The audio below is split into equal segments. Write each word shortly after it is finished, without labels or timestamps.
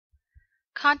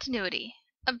Continuity.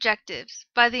 Objectives.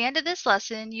 By the end of this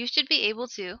lesson, you should be able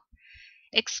to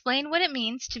explain what it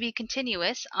means to be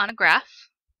continuous on a graph,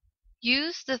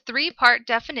 use the three-part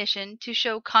definition to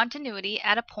show continuity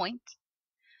at a point,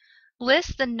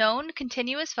 list the known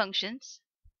continuous functions,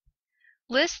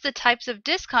 list the types of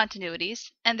discontinuities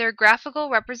and their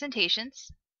graphical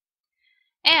representations,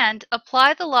 and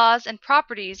apply the laws and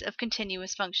properties of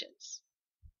continuous functions.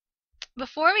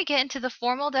 Before we get into the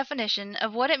formal definition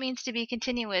of what it means to be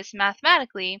continuous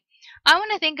mathematically, I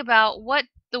want to think about what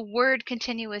the word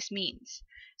continuous means.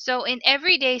 So in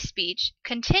everyday speech,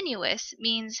 continuous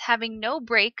means having no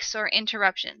breaks or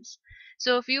interruptions.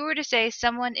 So if you were to say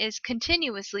someone is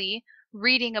continuously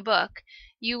reading a book,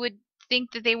 you would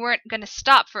think that they weren't going to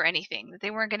stop for anything, that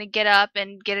they weren't going to get up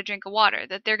and get a drink of water,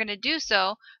 that they're going to do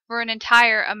so for an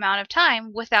entire amount of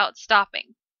time without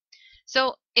stopping.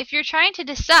 So if you're trying to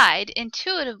decide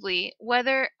intuitively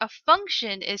whether a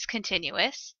function is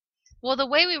continuous, well, the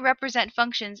way we represent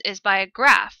functions is by a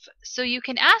graph. So you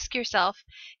can ask yourself,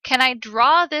 can I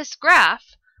draw this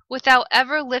graph without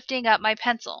ever lifting up my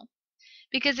pencil?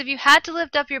 Because if you had to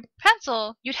lift up your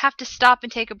pencil, you'd have to stop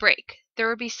and take a break. There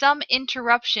would be some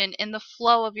interruption in the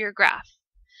flow of your graph.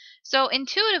 So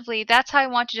intuitively, that's how I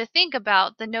want you to think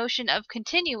about the notion of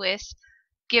continuous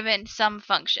given some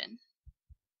function.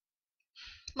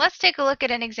 Let's take a look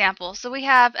at an example. So we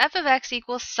have f of x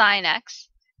equals sine x.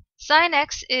 Sine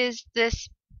x is this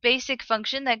basic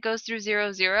function that goes through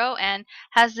 0, 0 and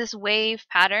has this wave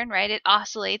pattern, right? It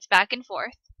oscillates back and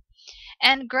forth.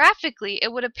 And graphically,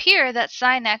 it would appear that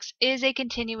sine x is a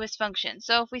continuous function.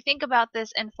 So if we think about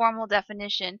this in formal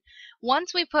definition,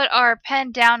 once we put our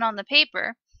pen down on the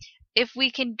paper, if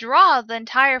we can draw the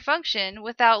entire function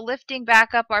without lifting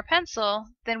back up our pencil,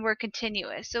 then we're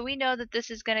continuous. So we know that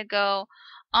this is going to go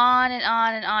on and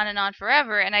on and on and on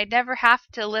forever, and I never have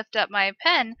to lift up my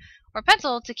pen or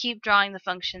pencil to keep drawing the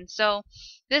function. So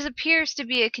this appears to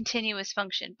be a continuous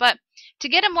function. But to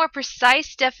get a more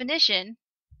precise definition,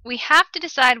 we have to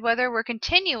decide whether we're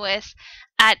continuous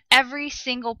at every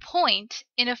single point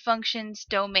in a function's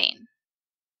domain.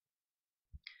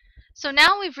 So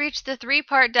now we've reached the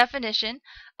three-part definition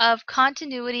of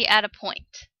continuity at a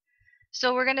point.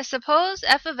 So we're going to suppose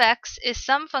f of x is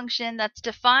some function that's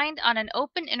defined on an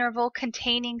open interval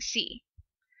containing c.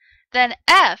 Then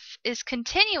f is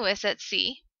continuous at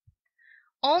c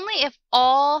only if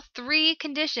all three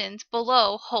conditions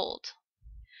below hold.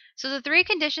 So the three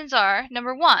conditions are,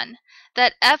 number one,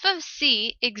 that f of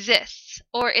c exists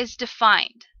or is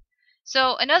defined.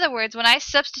 So in other words, when I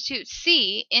substitute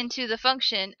c into the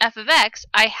function f of x,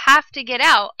 I have to get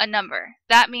out a number.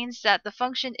 That means that the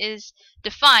function is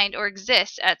defined or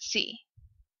exists at c.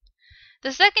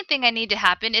 The second thing I need to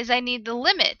happen is I need the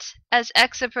limit as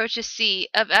x approaches c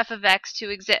of f of x to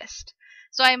exist.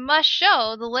 So I must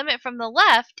show the limit from the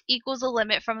left equals the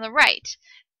limit from the right.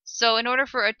 So in order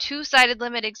for a two-sided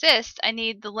limit to exist, I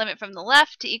need the limit from the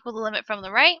left to equal the limit from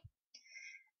the right.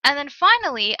 And then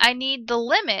finally, I need the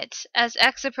limit as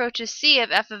x approaches c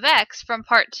of f of x from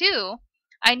part 2.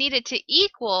 I need it to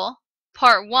equal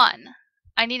part 1.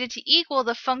 I need it to equal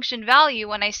the function value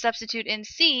when I substitute in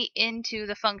c into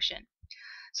the function.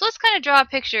 So let's kind of draw a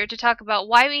picture to talk about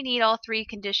why we need all three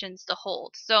conditions to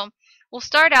hold. So we'll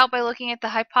start out by looking at the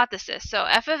hypothesis. So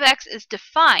f of x is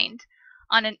defined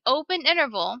on an open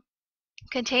interval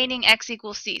containing x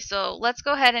equals c. So let's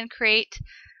go ahead and create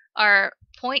our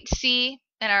point c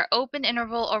and our open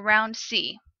interval around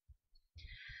c.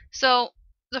 So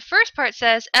the first part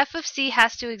says f of c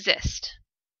has to exist.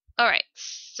 Alright,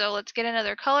 so let's get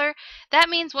another color. That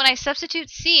means when I substitute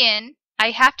c in,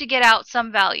 I have to get out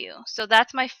some value. So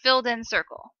that's my filled in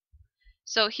circle.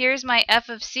 So here's my f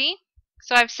of c.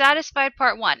 So I've satisfied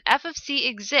part 1. f of c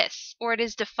exists, or it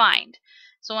is defined.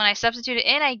 So when I substitute it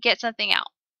in, I get something out.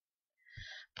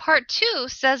 Part 2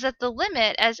 says that the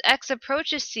limit as x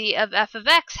approaches c of f of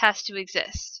x has to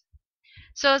exist.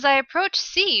 So as I approach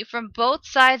c from both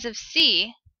sides of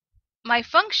c, my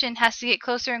function has to get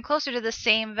closer and closer to the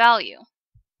same value.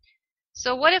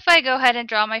 So what if I go ahead and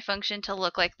draw my function to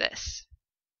look like this?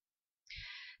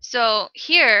 So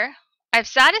here, I've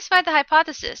satisfied the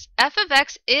hypothesis. F of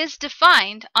x is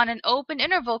defined on an open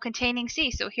interval containing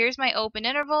c. So here's my open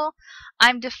interval.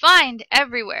 I'm defined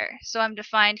everywhere. So I'm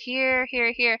defined here,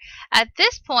 here, here. At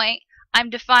this point, I'm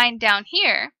defined down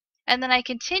here. And then I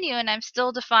continue and I'm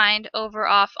still defined over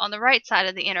off on the right side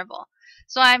of the interval.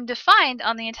 So I'm defined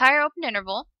on the entire open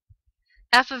interval.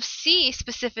 F of c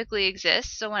specifically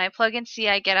exists. So when I plug in c,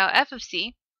 I get out f of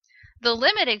c. The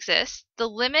limit exists. The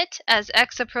limit as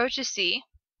x approaches c,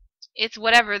 it's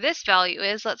whatever this value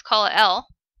is, let's call it L.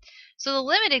 So the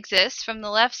limit exists from the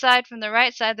left side, from the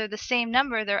right side, they're the same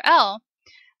number, they're L.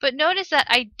 But notice that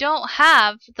I don't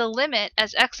have the limit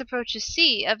as x approaches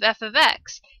c of f of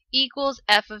x equals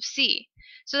f of c.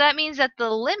 So that means that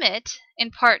the limit in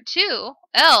part 2,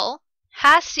 L,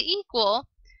 has to equal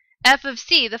f of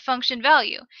c, the function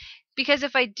value. Because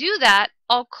if I do that,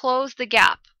 I'll close the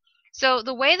gap. So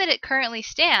the way that it currently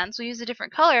stands, we'll use a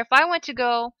different color. If I went to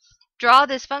go draw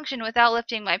this function without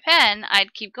lifting my pen,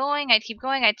 I'd keep going,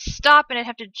 I'd stop, and I'd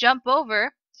have to jump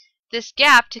over this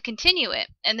gap to continue it,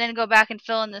 and then go back and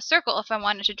fill in the circle if I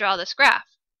wanted to draw this graph.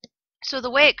 So the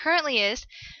way it currently is,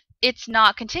 it's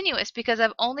not continuous because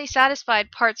I've only satisfied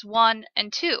parts 1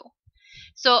 and 2.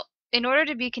 So in order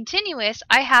to be continuous,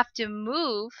 I have to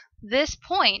move this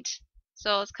point,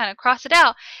 so let's kind of cross it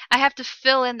out, I have to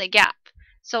fill in the gap.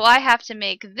 So I have to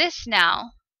make this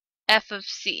now f of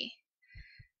c.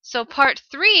 So part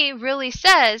 3 really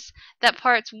says that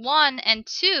parts 1 and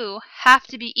 2 have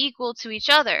to be equal to each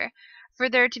other for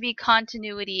there to be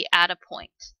continuity at a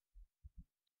point.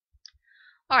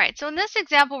 Alright, so in this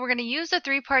example we're going to use the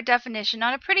three-part definition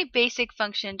on a pretty basic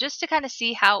function just to kind of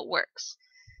see how it works.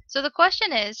 So the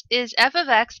question is f of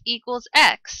x equals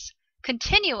x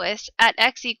continuous at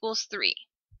x equals 3?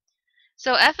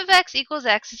 So f of x equals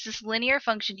x is this linear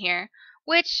function here,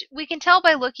 which we can tell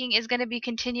by looking is going to be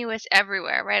continuous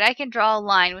everywhere, right? I can draw a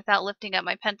line without lifting up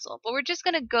my pencil, but we're just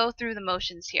going to go through the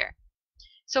motions here.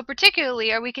 So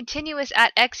particularly, are we continuous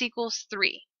at x equals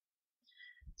 3?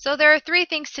 So there are 3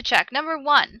 things to check. Number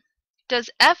 1, does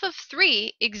f of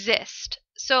 3 exist?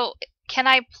 So can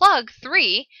I plug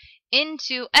 3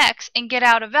 into x and get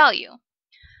out a value?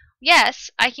 Yes,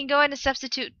 I can go ahead and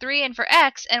substitute 3 in for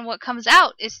x, and what comes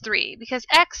out is 3, because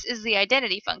x is the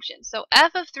identity function. So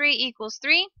f of 3 equals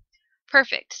 3.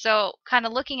 Perfect. So kind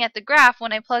of looking at the graph,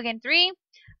 when I plug in 3,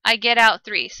 I get out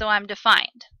 3, so I'm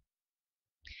defined.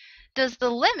 Does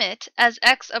the limit as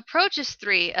x approaches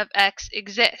 3 of x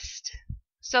exist?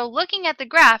 So looking at the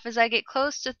graph, as I get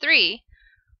close to 3,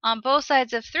 on both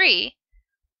sides of 3,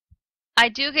 I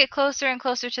do get closer and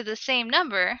closer to the same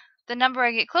number. The number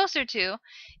I get closer to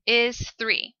is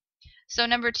 3. So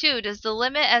number 2, does the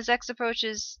limit as x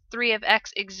approaches 3 of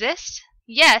x exist?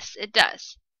 Yes, it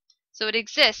does. So it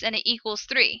exists and it equals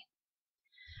 3.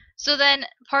 So then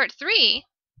part 3,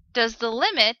 does the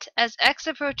limit as x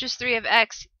approaches 3 of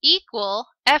x equal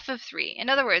f of 3? In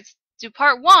other words, do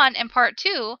part 1 and part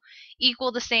 2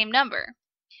 equal the same number?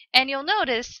 And you'll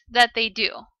notice that they do.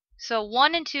 So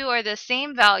 1 and 2 are the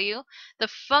same value. The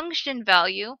function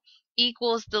value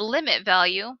equals the limit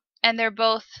value, and they're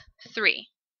both 3.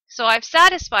 So I've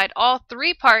satisfied all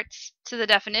 3 parts to the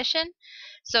definition.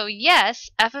 So yes,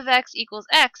 f of x equals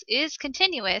x is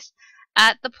continuous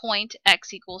at the point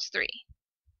x equals 3.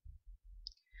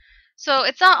 So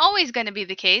it's not always going to be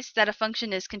the case that a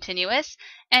function is continuous,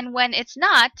 and when it's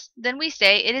not, then we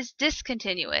say it is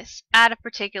discontinuous at a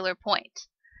particular point.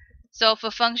 So if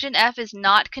a function f is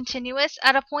not continuous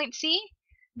at a point c,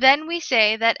 then we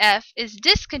say that f is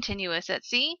discontinuous at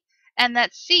c, and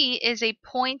that c is a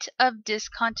point of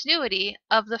discontinuity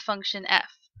of the function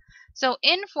f. So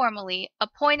informally, a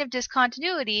point of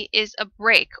discontinuity is a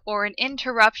break or an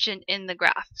interruption in the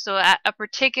graph, so at a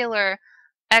particular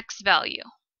x value.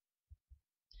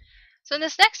 So in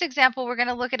this next example, we're going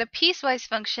to look at a piecewise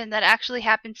function that actually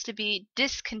happens to be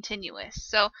discontinuous.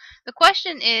 So the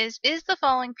question is the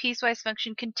following piecewise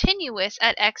function continuous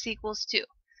at x equals 2?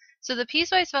 So the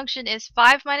piecewise function is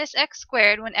 5 minus x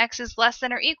squared when x is less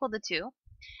than or equal to 2,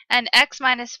 and x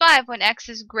minus 5 when x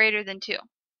is greater than 2.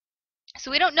 So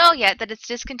we don't know yet that it's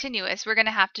discontinuous. We're going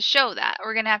to have to show that.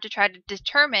 We're going to have to try to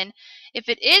determine if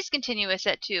it is continuous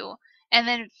at 2, and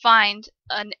then find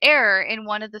an error in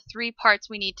one of the 3 parts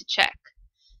we need to check.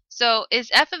 So is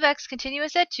f of x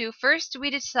continuous at 2? First, we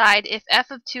decide if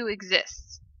f of 2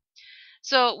 exists.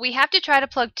 So we have to try to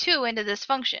plug 2 into this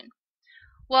function.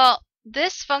 Well,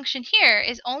 this function here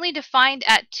is only defined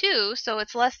at 2, so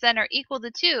it's less than or equal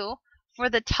to 2 for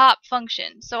the top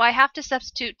function. So I have to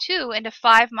substitute 2 into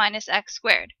 5 minus x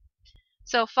squared.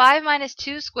 So 5 minus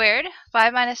 2 squared,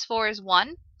 5 minus 4 is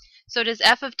 1. So does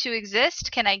f of 2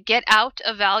 exist? Can I get out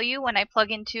a value when I plug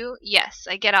in 2? Yes,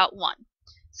 I get out 1.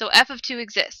 So f of 2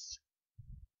 exists.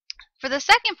 For the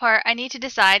second part, I need to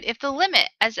decide if the limit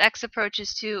as x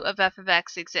approaches 2 of f of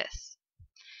x exists.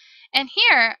 And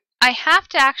here, I have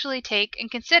to actually take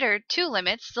and consider 2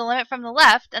 limits, the limit from the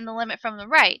left and the limit from the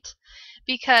right,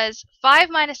 because 5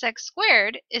 minus x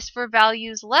squared is for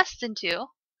values less than 2,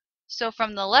 so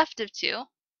from the left of 2,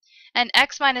 and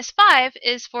x minus 5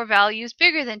 is for values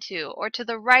bigger than 2, or to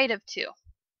the right of 2.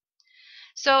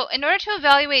 So in order to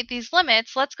evaluate these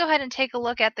limits, let's go ahead and take a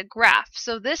look at the graph.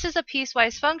 So this is a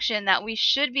piecewise function that we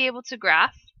should be able to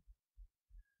graph.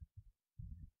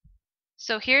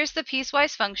 So here's the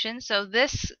piecewise function. So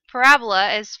this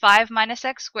parabola is 5 minus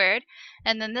x squared,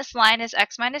 and then this line is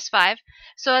x minus 5.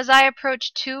 So as I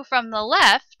approach 2 from the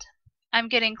left, I'm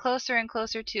getting closer and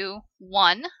closer to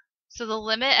 1. So the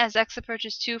limit as x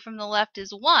approaches 2 from the left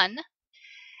is 1.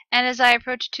 And as I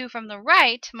approach 2 from the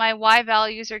right, my y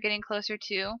values are getting closer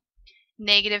to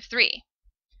negative 3.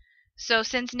 So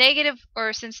since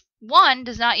 1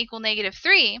 does not equal negative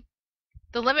 3,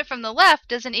 the limit from the left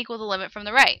doesn't equal the limit from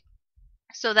the right.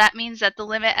 So that means that the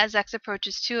limit as x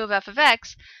approaches 2 of f of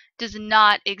x does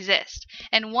not exist.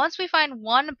 And once we find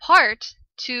one part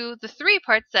to the 3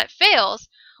 parts that fails,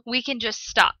 we can just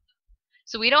stop.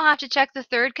 So we don't have to check the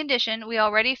third condition. We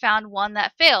already found one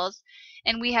that fails,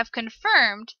 and we have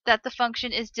confirmed that the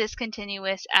function is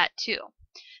discontinuous at 2.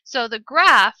 So the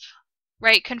graph,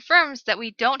 right, confirms that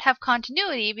we don't have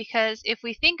continuity, because if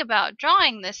we think about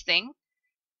drawing this thing,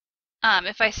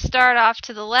 if I start off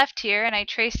to the left here and I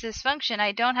trace this function,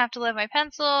 I don't have to lift my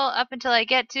pencil up until I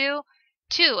get to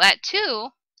 2. At 2,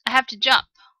 I have to jump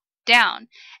down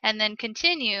and then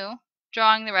continue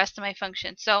drawing the rest of my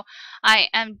function. So I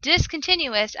am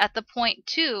discontinuous at the point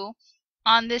 2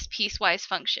 on this piecewise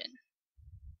function.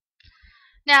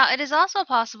 Now, it is also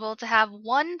possible to have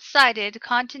one-sided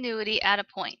continuity at a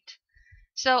point.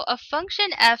 So a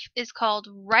function f is called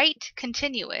right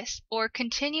continuous, or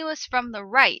continuous from the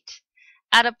right,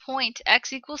 at a point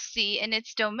x equals c in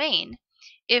its domain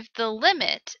if the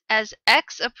limit as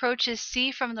x approaches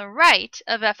c from the right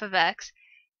of f of x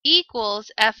equals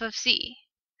f of c.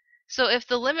 So if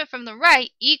the limit from the right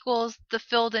equals the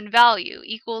filled in value,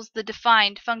 equals the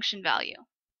defined function value.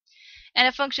 And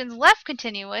a function's left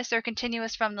continuous, or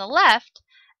continuous from the left,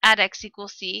 at x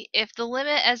equals c if the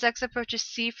limit as x approaches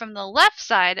c from the left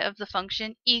side of the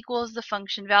function equals the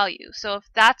function value. So if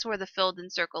that's where the filled in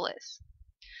circle is.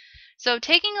 So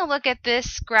taking a look at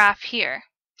this graph here,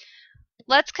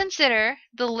 let's consider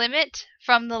the limit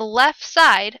from the left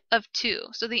side of 2.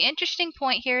 So the interesting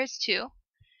point here is 2.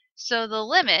 So the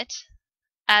limit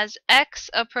as x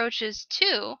approaches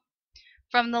 2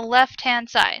 from the left-hand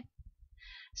side.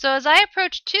 So as I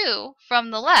approach 2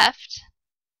 from the left,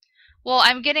 well,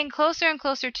 I'm getting closer and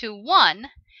closer to 1,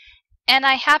 and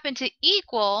I happen to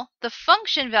equal the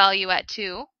function value at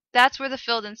 2. That's where the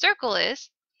filled in circle is.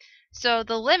 So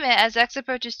the limit as x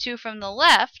approaches 2 from the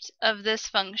left of this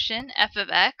function, f of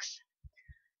x,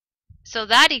 so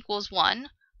that equals 1,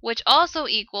 which also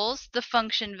equals the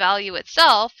function value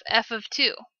itself, f of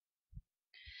 2.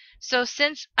 So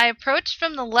since I approached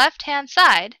from the left-hand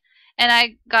side, and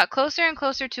I got closer and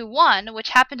closer to 1, which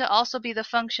happened to also be the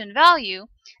function value,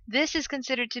 this is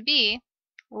considered to be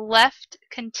left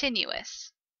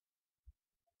continuous.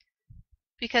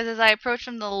 Because as I approach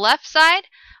from the left side,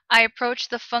 I approach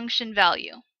the function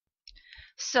value.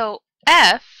 So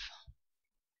f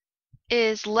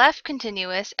is left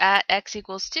continuous at x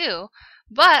equals 2,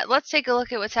 but let's take a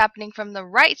look at what's happening from the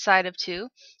right side of 2.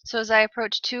 So as I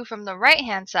approach 2 from the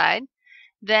right-hand side,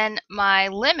 then my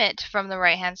limit from the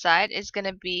right-hand side is going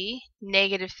to be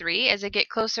negative 3. As I get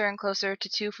closer and closer to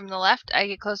 2 from the left, I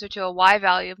get closer to a y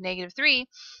value of negative 3,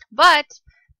 but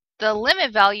the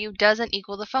limit value doesn't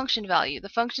equal the function value. The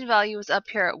function value is up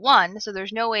here at 1, so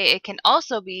there's no way it can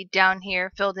also be down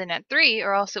here filled in at 3,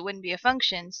 or else it wouldn't be a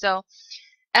function. So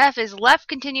f is left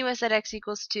continuous at x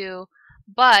equals 2,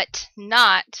 but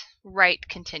not right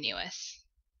continuous.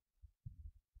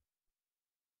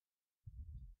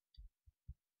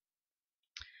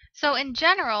 So in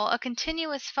general, a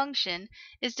continuous function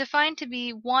is defined to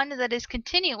be one that is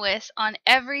continuous on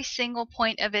every single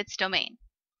point of its domain.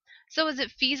 So is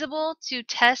it feasible to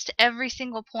test every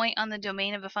single point on the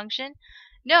domain of a function?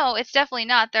 No, it's definitely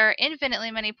not. There are infinitely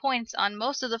many points on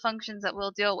most of the functions that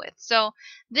we'll deal with. So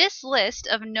this list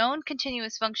of known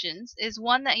continuous functions is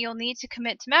one that you'll need to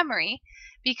commit to memory,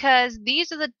 because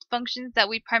these are the functions that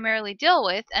we primarily deal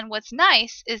with, and what's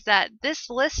nice is that this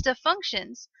list of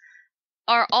functions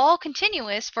are all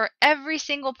continuous for every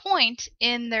single point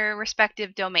in their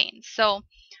respective domains. So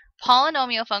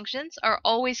polynomial functions are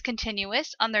always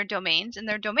continuous on their domains, and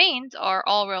their domains are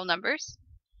all real numbers.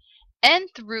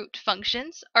 Nth root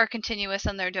functions are continuous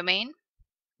on their domain.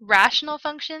 Rational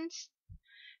functions,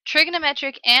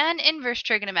 trigonometric and inverse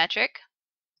trigonometric,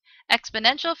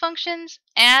 exponential functions,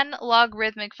 and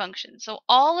logarithmic functions. So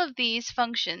all of these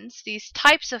functions, these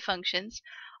types of functions,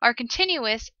 are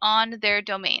continuous on their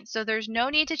domain. So there's no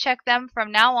need to check them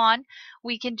from now on.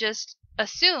 We can just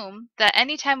assume that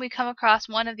anytime we come across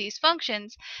one of these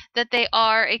functions, that they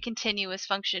are a continuous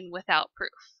function without proof.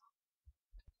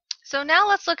 So now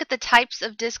let's look at the types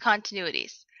of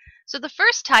discontinuities. So the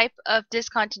first type of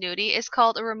discontinuity is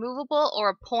called a removable or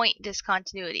a point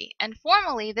discontinuity. And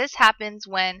formally, this happens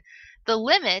when the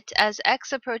limit as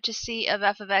x approaches c of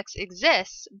f of x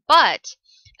exists, but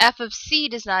f of c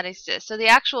does not exist. So the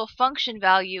actual function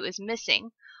value is missing,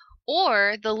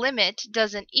 or the limit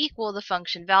doesn't equal the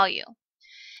function value.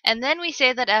 And then we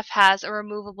say that f has a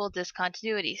removable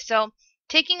discontinuity. So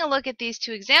taking a look at these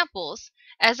two examples,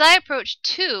 as I approach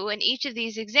 2 in each of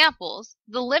these examples,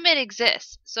 the limit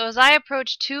exists. So as I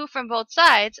approach 2 from both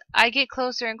sides, I get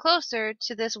closer and closer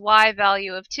to this y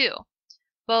value of 2,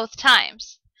 both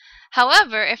times.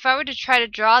 However, if I were to try to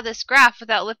draw this graph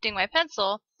without lifting my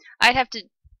pencil, I'd have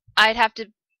to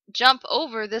jump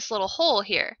over this little hole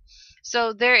here.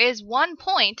 So there is one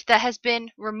point that has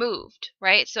been removed,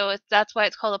 right? So that's why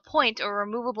it's called a point or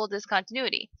removable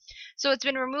discontinuity. So it's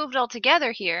been removed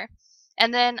altogether here,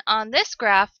 and then on this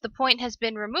graph, the point has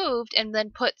been removed and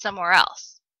then put somewhere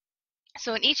else.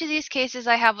 So in each of these cases,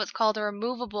 I have what's called a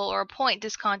removable or a point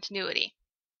discontinuity.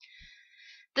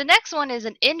 The next one is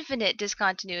an infinite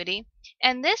discontinuity,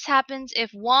 and this happens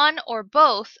if one or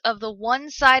both of the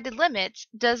one-sided limits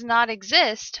does not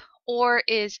exist or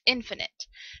is infinite.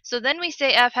 So then we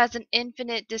say f has an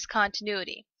infinite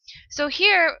discontinuity. So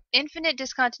here, infinite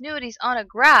discontinuities on a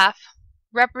graph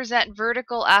represent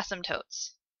vertical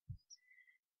asymptotes.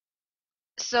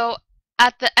 So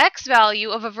at the x value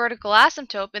of a vertical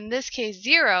asymptote, in this case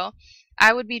 0,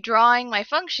 I would be drawing my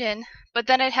function, but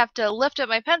then I'd have to lift up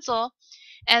my pencil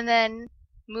and then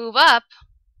move up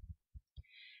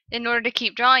in order to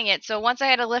keep drawing it. So once I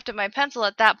had to lift up my pencil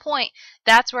at that point,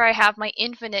 that's where I have my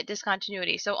infinite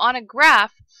discontinuity. So on a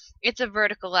graph, it's a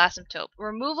vertical asymptote.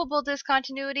 Removable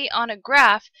discontinuity on a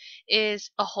graph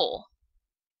is a hole.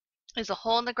 Is a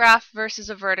hole in the graph versus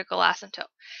a vertical asymptote.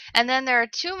 And then there are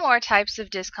two more types of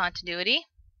discontinuity.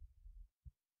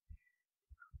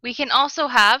 We can also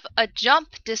have a jump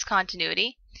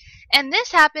discontinuity. And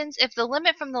this happens if the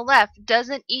limit from the left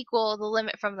doesn't equal the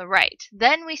limit from the right.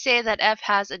 Then we say that f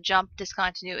has a jump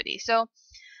discontinuity. So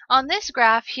on this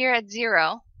graph here at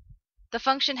 0, the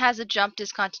function has a jump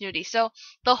discontinuity. So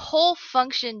the whole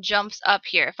function jumps up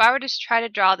here. If I were to try to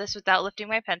draw this without lifting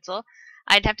my pencil,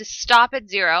 I'd have to stop at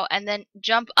 0 and then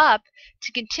jump up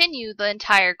to continue the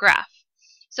entire graph.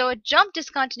 So a jump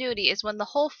discontinuity is when the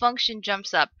whole function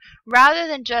jumps up, rather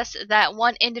than just that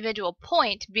one individual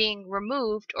point being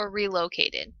removed or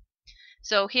relocated.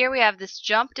 So here we have this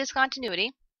jump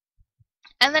discontinuity.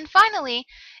 And then finally,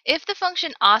 if the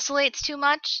function oscillates too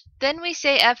much, then we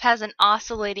say f has an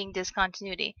oscillating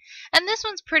discontinuity. And this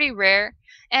one's pretty rare.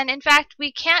 And in fact,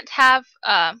 we can't have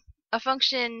a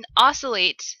function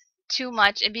oscillate too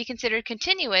much and be considered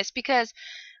continuous, because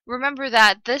remember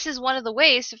that this is one of the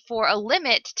ways for a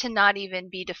limit to not even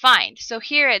be defined. So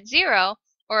here at 0,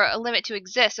 or a limit to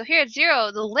exist, so here at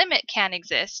 0, the limit can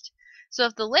exist. So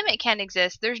if the limit can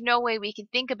exist, there's no way we can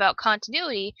think about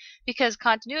continuity, because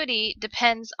continuity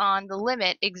depends on the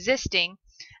limit existing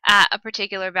at a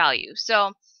particular value.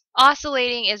 So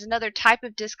oscillating is another type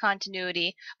of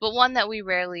discontinuity, but one that we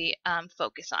rarely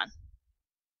focus on.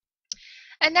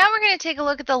 And now we're going to take a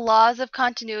look at the laws of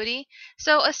continuity.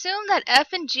 So assume that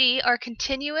f and g are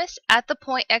continuous at the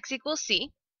point x equals c.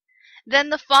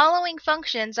 Then the following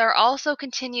functions are also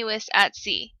continuous at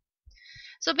c.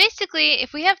 So basically,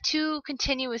 if we have two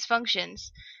continuous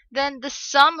functions, then the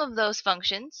sum of those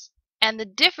functions and the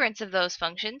difference of those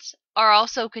functions are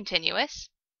also continuous.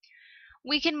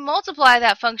 We can multiply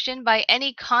that function by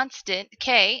any constant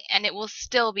k, and it will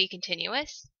still be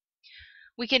continuous.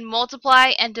 We can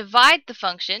multiply and divide the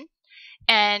function,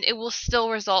 and it will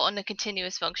still result in a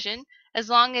continuous function, as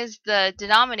long as the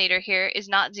denominator here is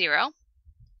not 0.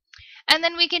 And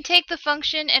then we can take the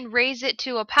function and raise it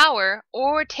to a power,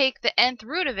 or take the nth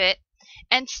root of it,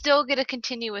 and still get a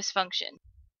continuous function.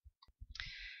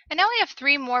 And now we have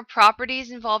three more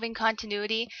properties involving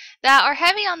continuity that are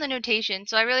heavy on the notation,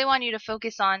 so I really want you to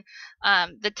focus on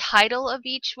the title of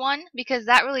each one, because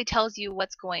that really tells you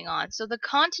what's going on. So the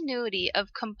continuity of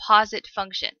composite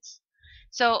functions.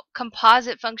 So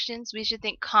composite functions, we should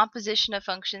think composition of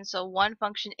functions, so one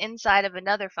function inside of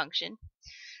another function.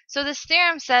 So this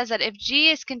theorem says that if g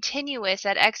is continuous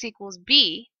at x equals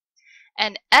b,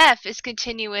 and f is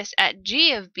continuous at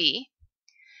g of b,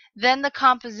 then the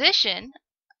composition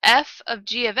f of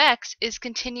g of x is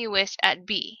continuous at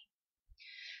b.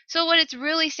 So what it's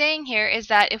really saying here is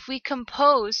that if we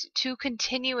compose two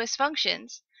continuous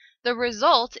functions, the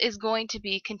result is going to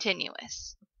be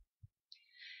continuous.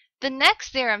 The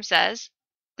next theorem says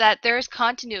that there is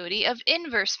continuity of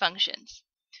inverse functions.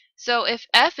 So if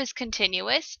f is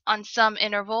continuous on some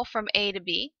interval from a to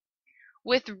b,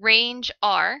 with range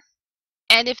R,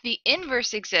 and if the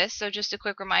inverse exists, so just a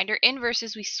quick reminder, inverse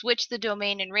is we switch the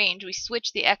domain and range, we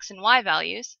switch the x and y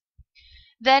values,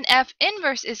 then f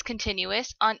inverse is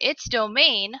continuous on its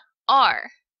domain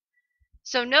R.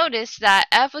 So notice that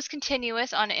f was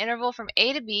continuous on an interval from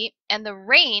a to b, and the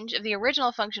range of the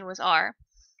original function was R,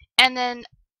 and then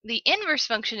the inverse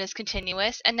function is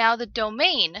continuous, and now the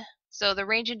domain, so the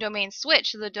range and domain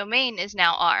switch, so the domain is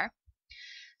now R.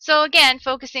 So again,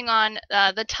 focusing on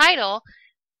the title,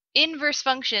 inverse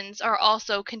functions are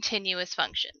also continuous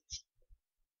functions.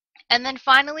 And then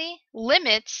finally,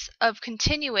 limits of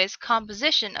continuous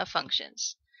composition of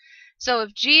functions. So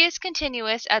if g is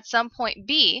continuous at some point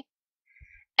b,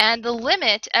 and the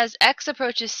limit as x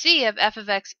approaches c of f of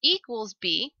x equals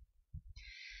b,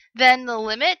 then the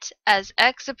limit as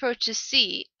x approaches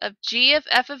c of g of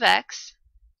f of x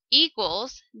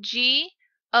equals g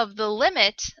of the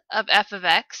limit of f of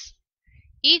x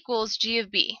equals g of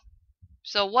b.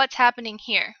 So what's happening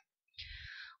here?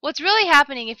 What's really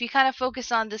happening, if you kind of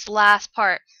focus on this last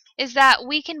part, is that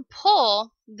we can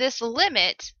pull this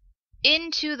limit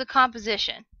into the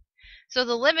composition. So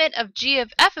the limit of g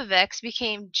of f of x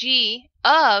became g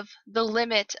of the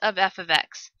limit of f of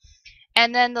x.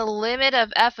 And then the limit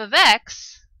of f of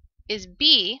x is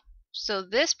b, so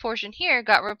this portion here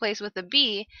got replaced with a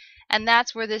b, and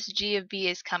that's where this g of b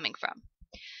is coming from.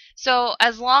 So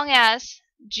as long as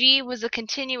g was a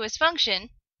continuous function,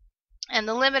 and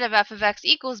the limit of f of x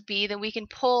equals b, then we can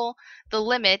pull the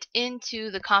limit into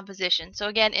the composition. So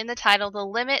again, in the title, the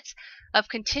limits of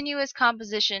continuous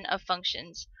composition of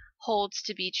functions holds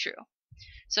to be true.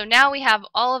 So now we have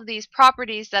all of these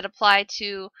properties that apply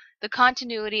to the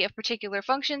continuity of particular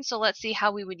functions, so let's see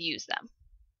how we would use them.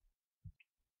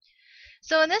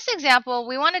 So in this example,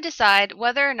 we want to decide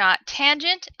whether or not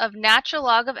tangent of natural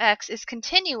log of x is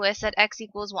continuous at x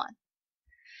equals 1.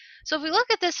 So if we look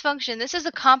at this function, this is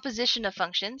a composition of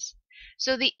functions.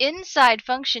 So the inside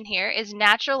function here is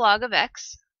natural log of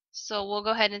x. So we'll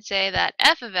go ahead and say that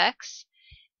f of x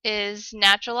is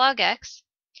natural log x,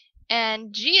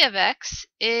 and g of x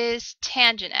is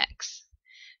tangent x.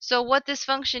 So what this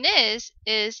function is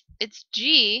it's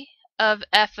g of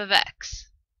f of x.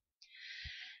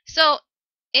 So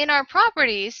in our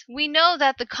properties, we know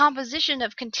that the composition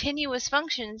of continuous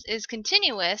functions is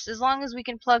continuous as long as we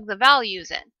can plug the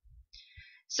values in.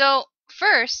 So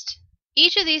first,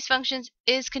 each of these functions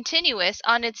is continuous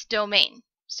on its domain.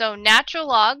 So natural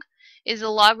log is a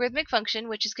logarithmic function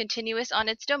which is continuous on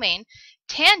its domain.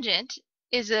 Tangent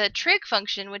is a trig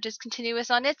function which is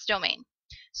continuous on its domain.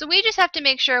 So we just have to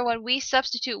make sure when we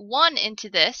substitute 1 into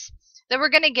this that we're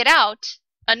going to get out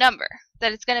a number,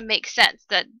 that it's going to make sense,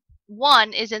 that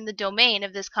 1 is in the domain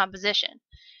of this composition.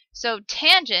 So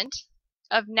tangent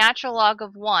of natural log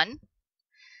of 1.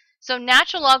 So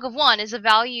natural log of 1 is a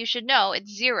value you should know. It's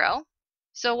 0.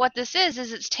 So what this is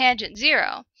it's tangent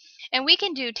 0. And we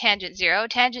can do tangent 0.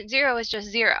 Tangent 0 is just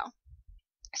 0.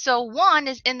 So 1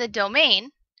 is in the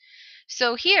domain.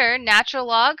 So here, natural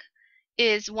log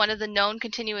is one of the known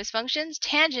continuous functions.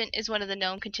 Tangent is one of the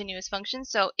known continuous functions.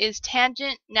 So is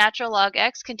tangent natural log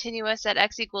x continuous at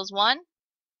x equals 1?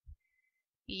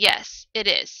 Yes, it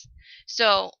is.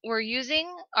 So we're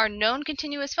using our known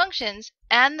continuous functions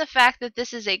and the fact that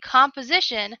this is a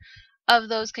composition of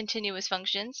those continuous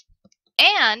functions,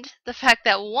 and the fact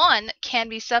that 1 can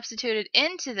be substituted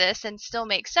into this and still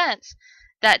make sense,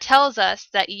 that tells us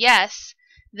that yes,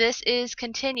 this is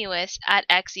continuous at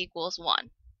x equals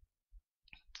 1.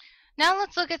 Now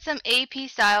let's look at some AP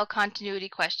style continuity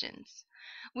questions.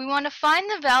 We want to find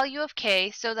the value of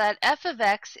k so that f of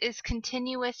x is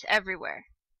continuous everywhere.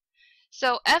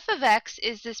 So f of x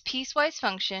is this piecewise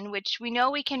function, which we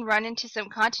know we can run into some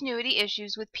continuity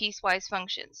issues with piecewise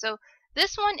functions. So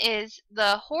this one is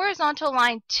the horizontal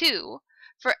line 2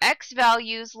 for x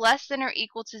values less than or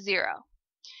equal to 0.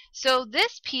 So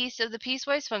this piece of the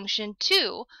piecewise function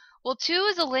 2, well, 2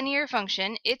 is a linear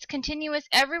function. It's continuous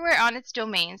everywhere on its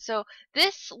domain. So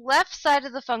this left side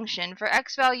of the function for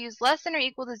x values less than or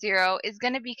equal to 0 is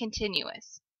going to be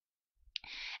continuous.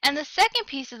 And the second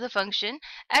piece of the function,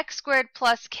 x squared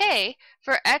plus k,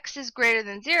 for x is greater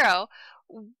than 0,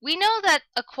 we know that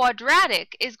a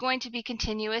quadratic is going to be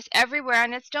continuous everywhere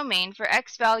on its domain for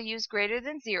x values greater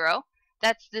than 0.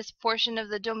 That's this portion of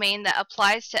the domain that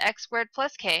applies to x squared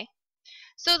plus k.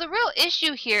 So the real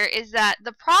issue here is that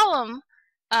the problem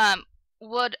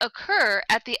would occur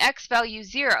at the x value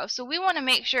 0. So we want to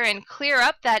make sure and clear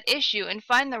up that issue and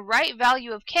find the right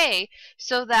value of k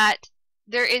so that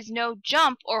there is no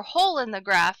jump or hole in the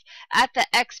graph at the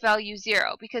x value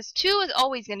 0, because 2 is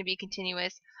always going to be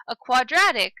continuous. A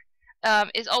quadratic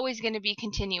is always going to be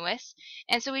continuous,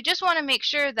 and so we just want to make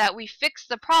sure that we fix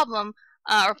the problem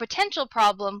or potential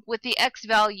problem with the x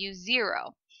value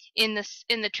 0 in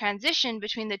the transition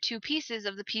between the two pieces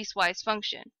of the piecewise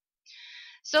function.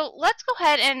 So let's go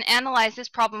ahead and analyze this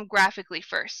problem graphically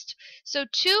first. So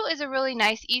 2 is a really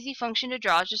nice, easy function to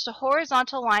draw, just a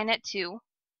horizontal line at 2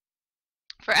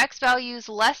 for x values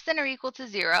less than or equal to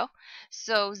 0.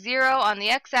 So 0 on the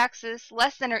x-axis,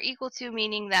 less than or equal to,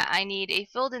 meaning that I need a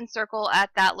filled-in circle at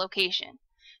that location.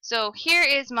 So here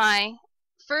is my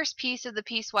first piece of the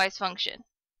piecewise function.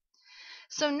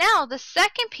 So now the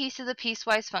second piece of the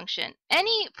piecewise function,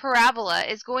 any parabola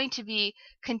is going to be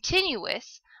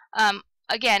continuous,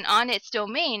 again, on its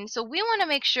domain. So we want to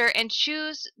make sure and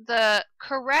choose the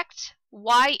correct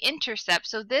y-intercept.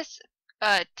 So this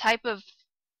type of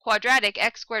quadratic,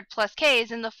 x squared plus k,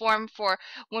 is in the form for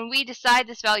when we decide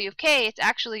this value of k, it's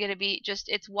actually going to be just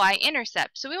its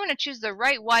y-intercept. So we want to choose the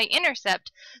right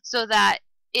y-intercept so that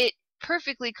it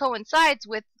perfectly coincides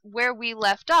with where we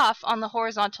left off on the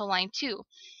horizontal line 2.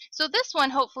 So this one,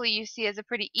 hopefully you see as a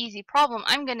pretty easy problem.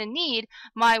 I'm going to need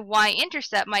my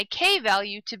y-intercept, my k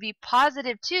value, to be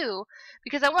positive 2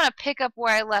 because I want to pick up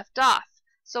where I left off.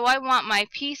 So I want my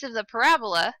piece of the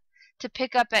parabola to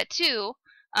pick up at 2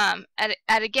 at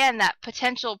again that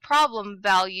potential problem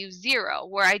value 0,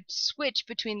 where I switch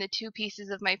between the two pieces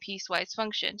of my piecewise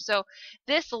function. So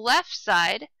this left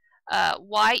side,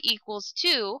 y equals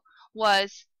 2,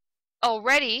 was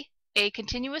already a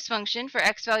continuous function for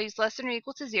x values less than or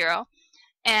equal to 0,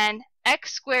 and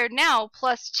x squared now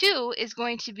plus 2 is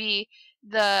going to be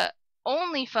the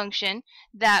only function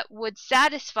that would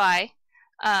satisfy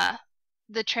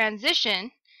the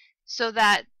transition so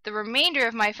that the remainder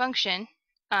of my function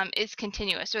is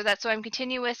continuous, so I'm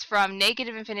continuous from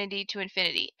negative infinity to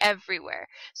infinity everywhere.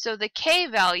 So the k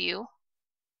value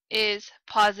is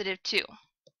positive 2.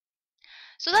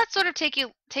 So that's sort of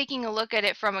taking a look at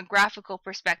it from a graphical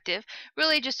perspective,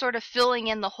 really just sort of filling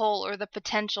in the hole or the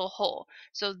potential hole.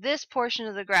 So this portion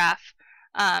of the graph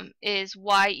is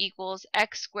y equals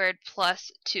x squared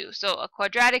plus 2. So a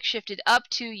quadratic shifted up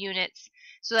 2 units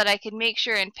so that I can make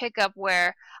sure and pick up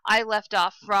where I left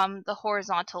off from the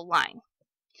horizontal line.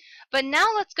 But now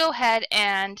let's go ahead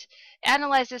and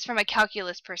analyze this from a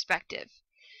calculus perspective.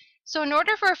 So in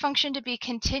order for a function to be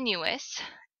continuous,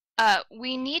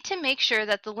 we need to make sure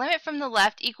that the limit from the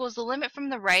left equals the limit from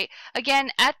the right, again,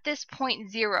 at this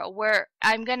point 0, where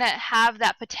I'm going to have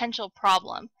that potential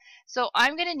problem. So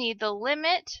I'm going to need the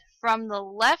limit from the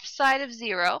left side of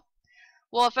 0.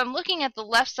 Well, if I'm looking at the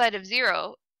left side of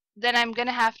 0, then I'm going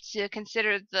to have to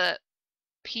consider the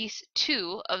piece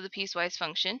 2 of the piecewise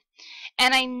function.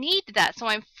 And I need that, so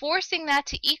I'm forcing that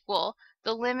to equal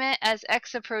the limit as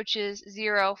x approaches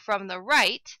 0 from the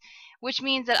right, which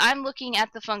means that I'm looking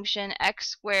at the function x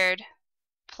squared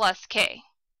plus k.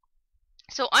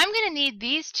 So I'm going to need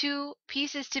these two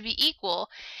pieces to be equal,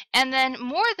 and then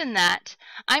more than that,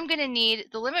 I'm going to need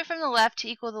the limit from the left to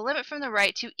equal the limit from the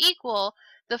right to equal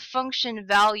the function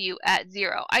value at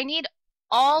 0. I need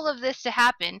all of this to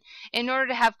happen in order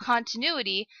to have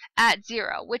continuity at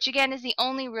 0, which again is the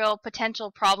only real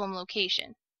potential problem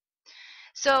location.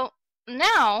 So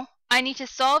now I need to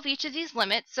solve each of these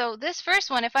limits. So this first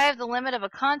one, if I have the limit of a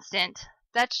constant,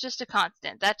 that's just a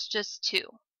constant. That's just 2.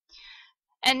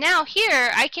 And now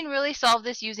here, I can really solve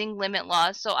this using limit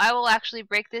laws. So I will actually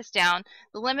break this down.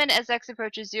 The limit as x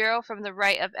approaches 0 from the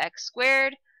right of x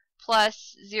squared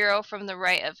plus 0 from the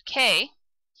right of k.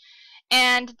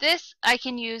 And this, I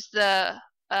can use the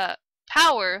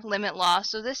power limit law.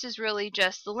 So this is really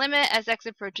just the limit as x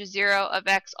approaches 0 of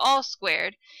x all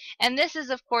squared. And this is,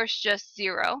 of course, just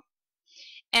 0.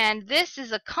 And this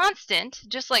is a constant,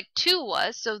 just like 2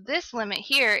 was. So this limit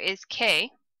here is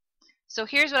k. So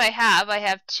here's what I have. I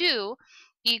have 2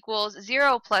 equals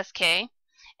 0 plus k.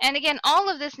 And again, all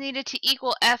of this needed to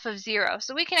equal f of 0.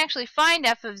 So we can actually find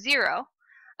f of 0.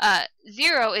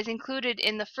 0 is included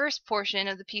in the first portion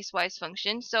of the piecewise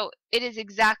function, so it is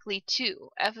exactly 2.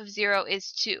 F of 0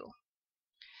 is 2.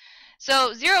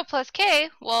 So 0 plus k,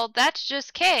 well, that's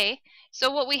just k. So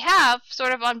what we have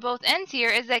sort of on both ends here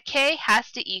is that k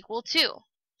has to equal 2.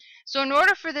 So in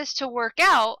order for this to work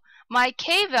out, my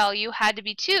k value had to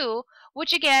be 2,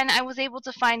 which again I was able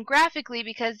to find graphically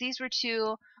because these were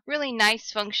two really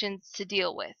nice functions to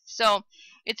deal with. So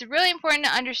it's really important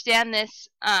to understand this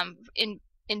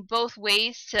in both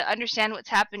ways, to understand what's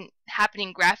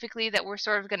happening graphically, that we're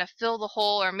sort of going to fill the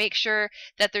hole or make sure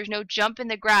that there's no jump in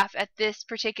the graph at this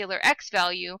particular x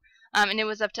value, and it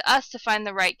was up to us to find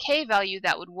the right k value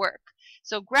that would work.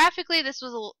 So graphically this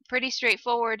was pretty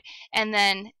straightforward, and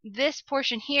then this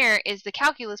portion here is the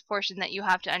calculus portion that you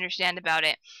have to understand about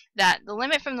it, that the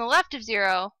limit from the left of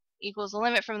 0 equals the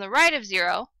limit from the right of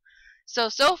 0. So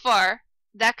far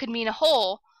that could mean a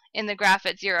hole in the graph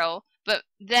at 0, but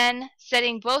then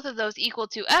setting both of those equal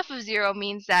to f of 0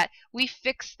 means that we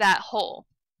fix that hole.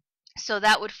 So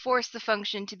that would force the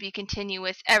function to be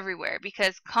continuous everywhere,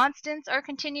 because constants are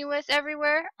continuous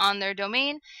everywhere on their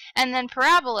domain, and then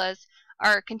parabolas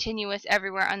are continuous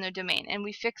everywhere on their domain, and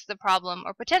we fix the problem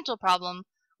or potential problem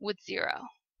with 0.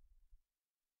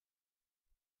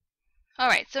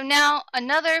 Alright, so now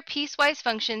another piecewise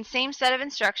function, same set of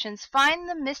instructions. Find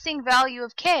the missing value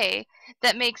of k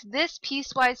that makes this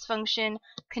piecewise function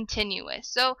continuous.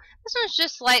 So this one's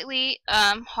just slightly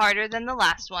harder than the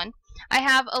last one. I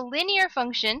have a linear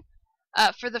function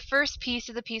for the first piece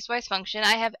of the piecewise function.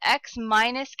 I have x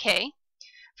minus k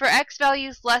for x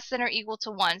values less than or equal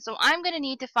to 1. So I'm going to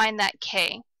need to find that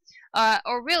k.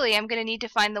 Or really, I'm going to need to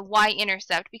find the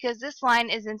y-intercept, because this line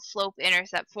is in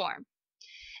slope-intercept form.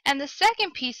 And the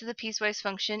second piece of the piecewise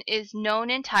function is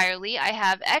known entirely. I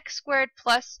have x squared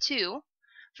plus 2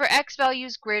 for x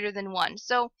values greater than 1.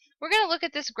 So we're going to look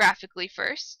at this graphically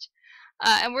first.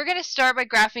 And we're going to start by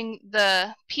graphing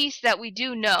the piece that we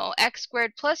do know, x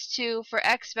squared plus 2 for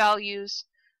x values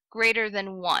greater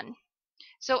than 1.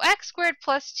 So x squared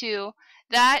plus 2,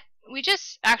 that we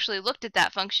just actually looked at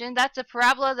that function. That's a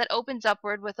parabola that opens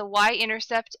upward with a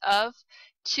y-intercept of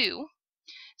 2.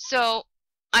 So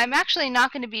I'm actually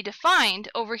not going to be defined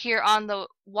over here on the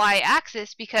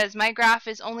y-axis, because my graph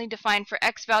is only defined for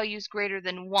x values greater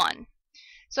than 1.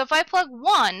 So if I plug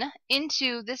 1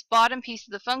 into this bottom piece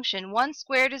of the function, 1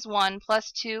 squared is 1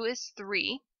 plus 2 is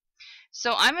 3.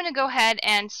 So I'm going to go ahead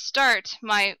and start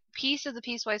my piece of the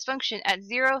piecewise function at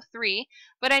 0, 3,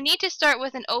 but I need to start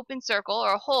with an open circle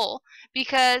or a hole,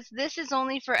 because this is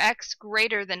only for x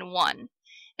greater than 1.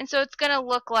 And so it's going to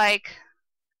look like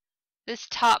this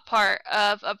top part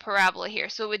of a parabola here.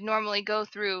 So it would normally go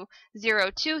through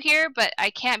 0, 2 here, but I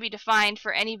can't be defined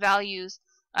for any values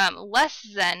less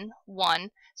than 1.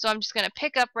 So I'm just going to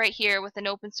pick up right here with an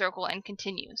open circle and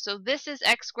continue. So this is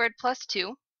x squared plus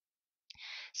 2.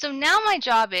 So now my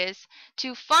job is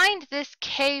to find this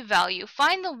k value,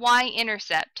 find the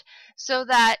y-intercept, so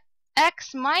that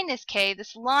x minus k,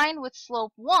 this line with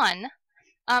slope 1,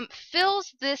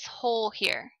 fills this hole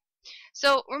here.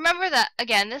 So remember that,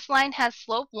 again, this line has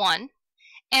slope 1,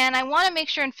 and I want to make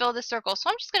sure and fill the circle. So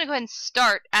I'm just going to go ahead and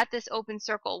start at this open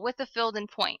circle with a filled-in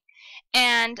point.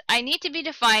 And I need to be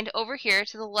defined over here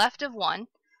to the left of 1.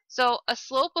 So a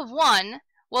slope of 1,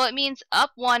 well, it means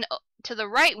up 1 to the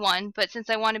right 1, but since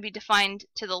I want to be defined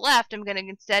to the left, I'm going to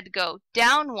instead go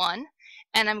down 1,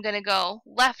 and I'm going to go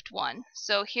left 1.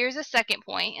 So here's a second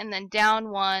point, and then down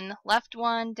 1, left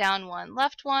 1, down 1,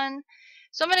 left 1.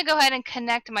 So I'm going to go ahead and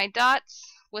connect my dots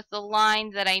with the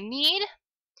line that I need.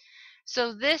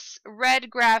 So this red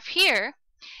graph here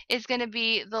is going to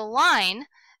be the line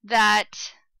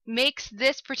that makes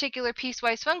this particular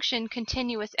piecewise function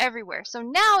continuous everywhere. So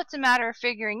now it's a matter of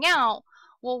figuring out,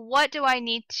 well, what do I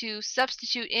need to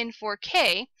substitute in for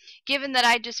k, given that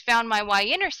I just found my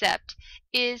y-intercept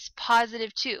is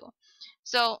positive 2.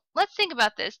 So let's think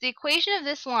about this. The equation of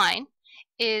this line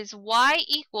is y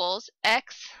equals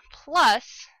x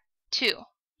plus 2.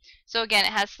 So again,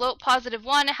 it has slope positive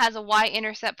 1, it has a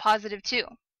y-intercept positive 2.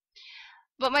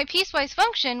 But my piecewise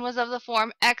function was of the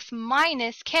form x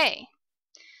minus k.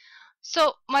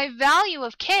 So my value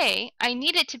of k, I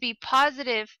need it to be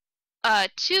positive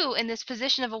 2 in this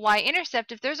position of a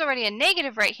y-intercept. If there's already a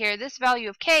negative right here, this value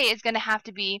of k is going to have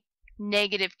to be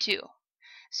negative 2.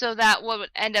 So that what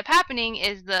would end up happening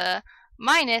is the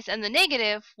minus and the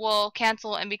negative will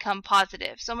cancel and become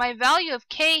positive. So my value of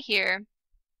k here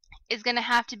is going to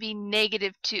have to be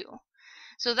negative 2.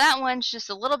 So that one's just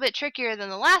a little bit trickier than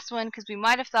the last one, because we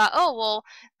might have thought, oh, well,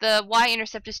 the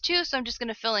y-intercept is 2, so I'm just going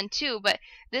to fill in 2. But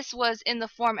this was in the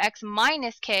form x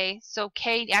minus k, so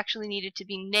k actually needed to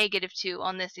be negative 2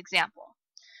 on this example.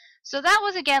 So that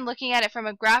was, again, looking at it from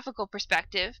a graphical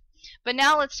perspective. But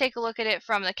now let's take a look at it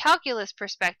from the calculus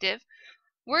perspective.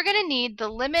 We're going to need the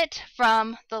limit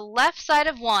from the left side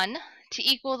of 1 to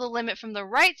equal the limit from the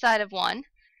right side of 1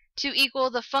 to equal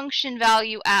the function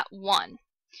value at 1.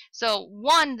 So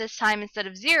 1 this time instead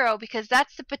of 0, because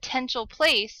that's the potential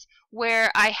place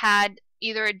where I had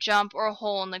either a jump or a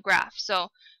hole in the graph. So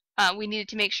we needed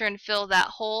to make sure and fill that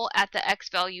hole at the x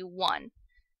value 1.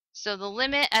 So the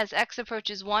limit as x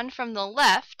approaches 1 from the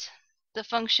left, the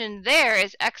function there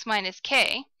is x minus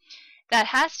k. That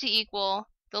has to equal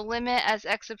the limit as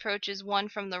x approaches 1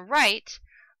 from the right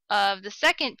of the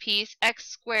second piece, x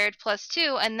squared plus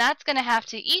 2, and that's going to have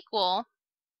to equal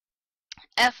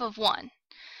f of 1.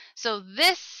 So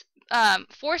this,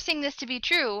 forcing this to be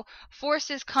true,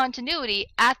 forces continuity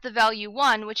at the value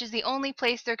 1, which is the only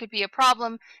place there could be a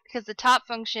problem because the top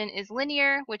function is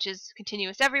linear, which is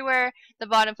continuous everywhere. The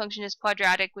bottom function is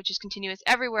quadratic, which is continuous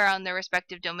everywhere on their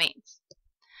respective domains.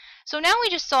 So now we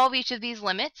just solve each of these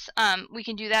limits. We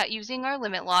can do that using our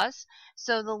limit laws.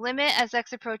 So the limit as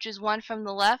x approaches 1 from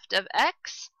the left of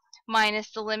x minus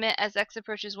the limit as x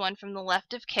approaches 1 from the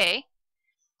left of k.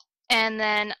 And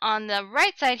then on the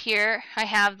right side here, I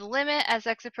have the limit as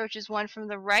x approaches 1 from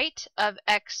the right of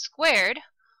x squared,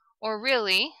 or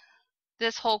really,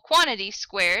 this whole quantity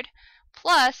squared,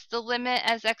 plus the limit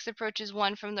as x approaches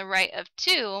 1 from the right of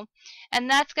 2, and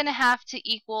that's going to have to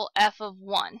equal f of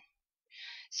 1.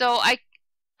 So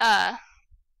I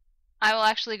will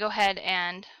actually go ahead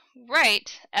and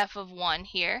write f of 1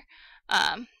 here.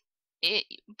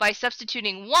 By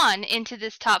substituting 1 into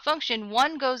this top function,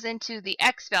 1 goes into the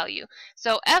x value.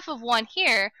 So f of 1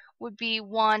 here would be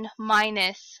 1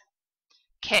 minus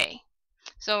k.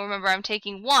 So remember, I'm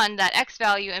taking 1, that x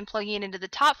value, and plugging it into the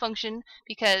top function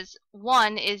because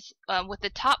 1 is with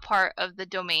the top part of the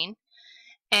domain,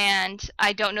 and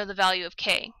I don't know the value of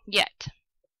k yet.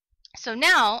 So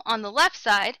now, on the left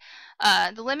side,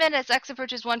 the limit as x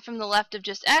approaches 1 from the left of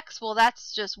just x, well,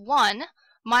 that's just 1,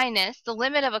 minus the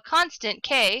limit of a constant,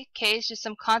 k is just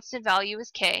some constant value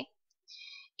is k,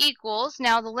 equals,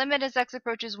 now the limit as x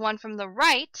approaches 1 from the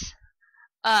right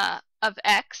of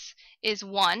x is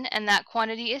 1, and that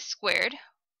quantity is squared,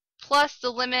 plus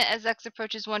the limit as x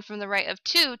approaches 1 from the right of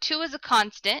 2. 2 is a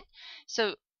constant,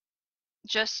 so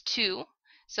just 2.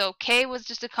 So k was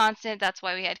just a constant, that's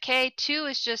why we had k. 2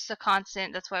 is just a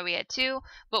constant, that's why we had 2.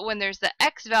 But when there's the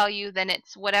x value, then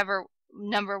it's whatever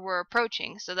number we're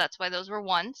approaching. So that's why those were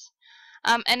 1s.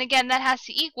 And again, that has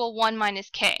to equal 1 minus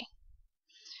k.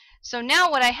 So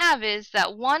now what I have is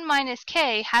that 1 minus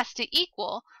k has to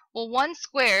equal, well, 1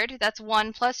 squared, that's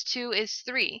 1, plus 2 is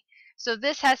 3. So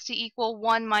this has to equal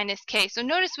 1 minus k. So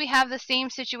notice we have the same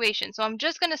situation. So I'm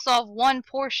just going to solve one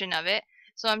portion of it.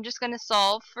 So I'm just going to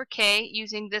solve for k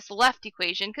using this left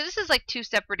equation, because this is like two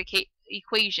separate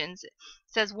equations. It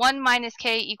says 1 minus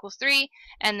k equals 3,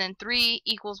 and then 3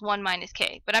 equals 1 minus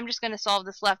k. But I'm just going to solve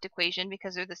this left equation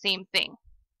because they're the same thing.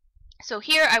 So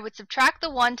here I would subtract the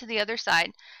 1 to the other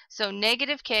side. So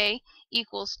negative k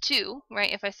equals 2,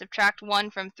 right, if I subtract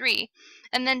 1 from 3.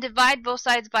 And then divide both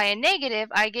sides by a negative,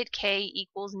 I get k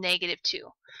equals negative 2,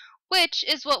 which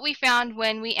is what we found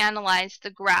when we analyzed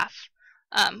the graph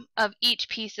of each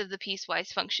piece of the piecewise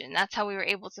function. That's how we were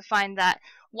able to find that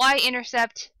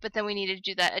y-intercept, but then we needed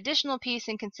to do that additional piece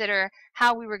and consider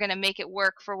how we were going to make it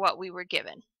work for what we were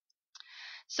given.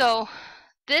 So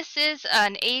this is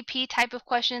an AP type of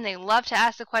question. They love to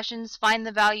ask the questions, find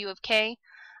the value of k.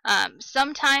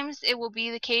 Sometimes it will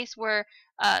be the case where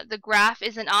the graph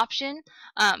is an option,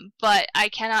 but I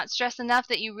cannot stress enough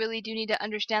that you really do need to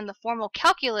understand the formal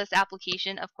calculus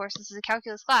application. Of course, this is a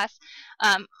calculus class.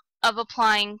 Of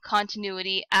applying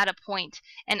continuity at a point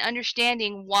and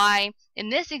understanding why, in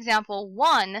this example,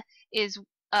 1 is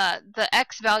the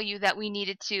x value that we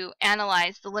needed to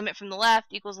analyze. The limit from the left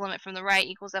equals limit from the right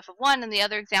equals f of 1. In the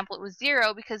other example, it was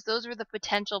 0 because those were the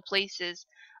potential places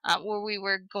where we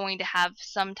were going to have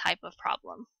some type of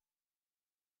problem.